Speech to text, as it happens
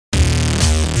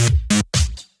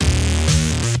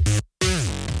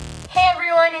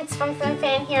it's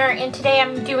FungFungFan here, and today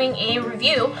I'm doing a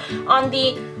review on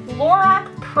the Lorac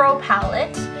Pro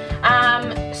palette.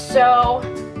 So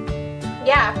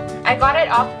yeah, I got it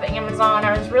off of Amazon.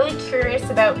 I was really curious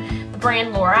about the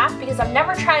brand Lorac because I've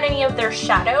never tried any of their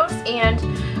shadows, and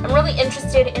I'm really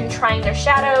interested in trying their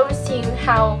shadows, seeing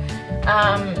how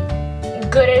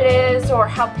good it is or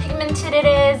how pigmented it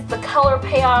is, the color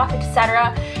payoff,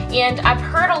 etc. And I've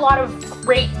heard a lot of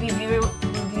great reviews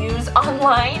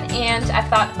online, and I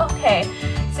thought, okay,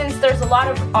 since there's a lot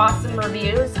of awesome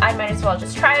reviews, I might as well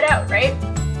just try it out, right?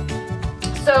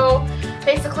 So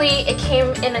basically it came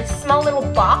in a small little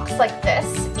box like this,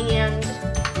 and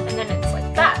then it's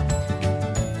like that.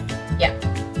 Yeah.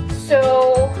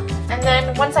 So, and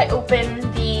then once I open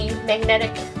the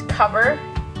magnetic cover,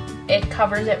 it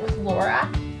covers it with Lorac.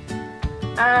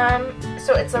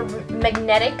 So it's a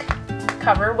magnetic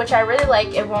cover, which I really like.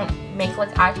 It won't make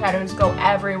like eyeshadows go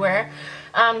everywhere,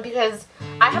 because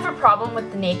I have a problem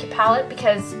with the naked palette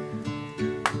because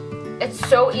it's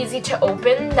so easy to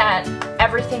open that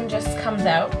everything just comes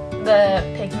out, the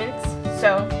pigments,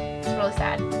 so it's really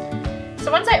sad.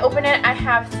 So once I open it, I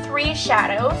have 3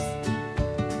 shadows.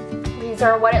 These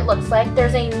are what it looks like.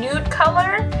 There's a nude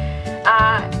color,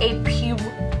 a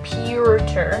purer,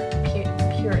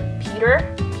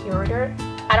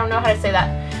 I don't know how to say that,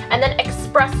 and then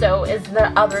espresso is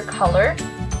the other color.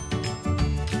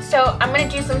 So I'm going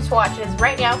to do some swatches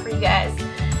right now for you guys.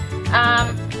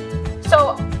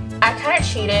 So I kind of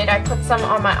cheated. I put some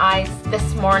on my eyes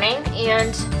this morning,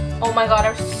 and oh my god,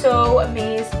 I was so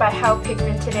amazed by how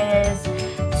pigmented it is.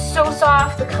 It's so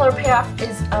soft. The color payoff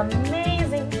is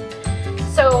amazing.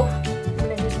 So I'm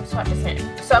going to do some swatches now.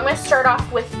 So I'm going to start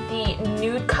off with the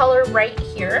nude color right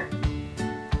here.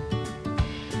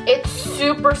 It's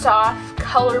super soft,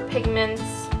 color pigments,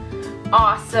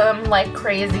 awesome, like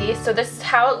crazy. So this is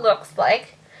how it looks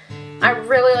like. I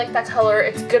really like that color.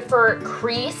 It's good for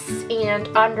crease and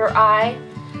under eye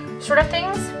sort of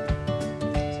things. So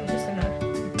I'm just gonna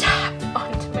tap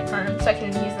onto my arm so I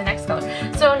can use the next color.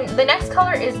 So the next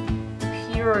color is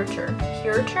Peter.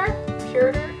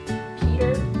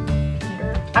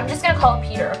 I'm just gonna call it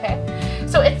Peter, okay?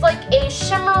 So it's like a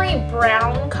shimmery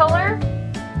brown color.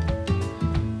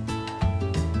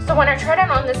 So when I tried it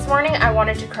on this morning, I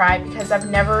wanted to cry because I've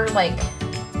never like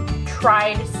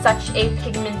tried such a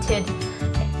pigmented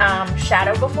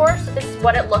shadow before. So this is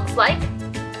what it looks like.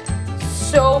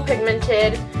 So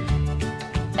pigmented.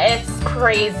 It's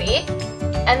crazy.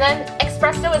 And then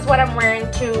espresso is what I'm wearing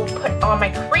to put on my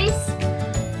crease.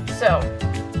 So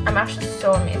I'm actually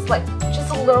so amazed. Like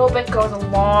just a little bit goes a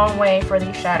long way for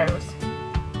these shadows.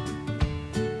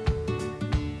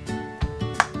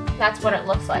 That's what it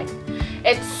looks like.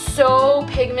 It's so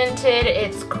pigmented,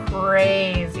 it's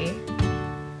crazy.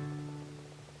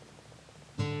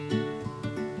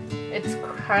 It's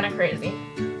kind of crazy.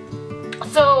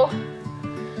 So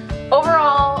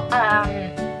overall,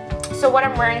 so what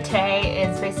I'm wearing today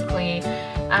is basically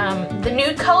the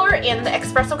nude color and the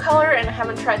espresso color, and I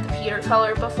haven't tried the Peter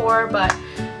color before, but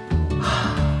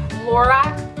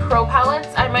Lorac Pro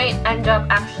palettes, I might end up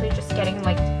actually just getting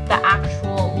like the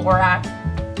actual Lorac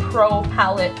Pro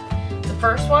palette, the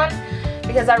first one,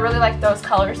 because I really like those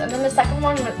colors. And then the second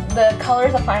one, the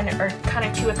colors I find are kind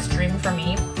of too extreme for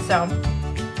me. So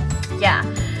yeah,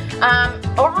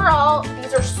 overall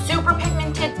these are super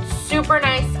pigmented, super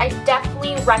nice. I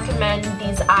definitely recommend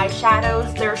these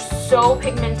eyeshadows. They're so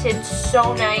pigmented,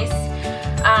 so nice.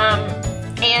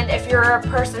 And if you're a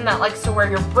person that likes to wear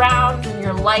your browns and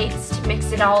your lights to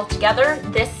mix it all together,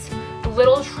 this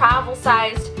little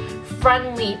travel-sized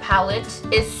friendly palette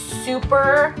is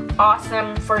super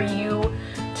awesome for you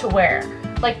to wear.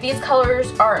 Like, these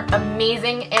colors are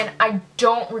amazing, and I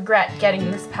don't regret getting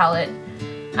this palette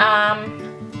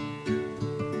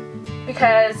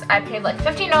because I paid like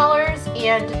 $15,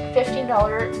 and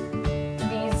 $15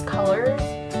 these colors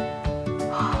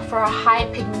for a high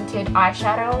pigmented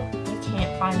eyeshadow, you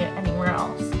can't find it anywhere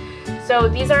else. So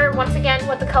these are once again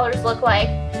what the colors look like,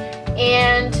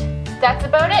 and that's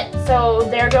about it. So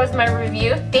there goes my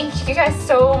review. Thank you guys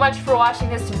so much for watching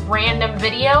this random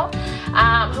video.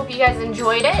 Hope you guys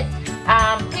enjoyed it.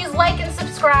 Please like and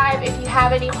subscribe. If you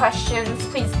have any questions,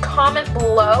 please comment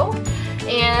below.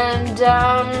 And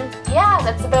yeah,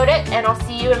 that's about it, and I'll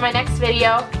see you in my next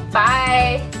video.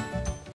 Bye!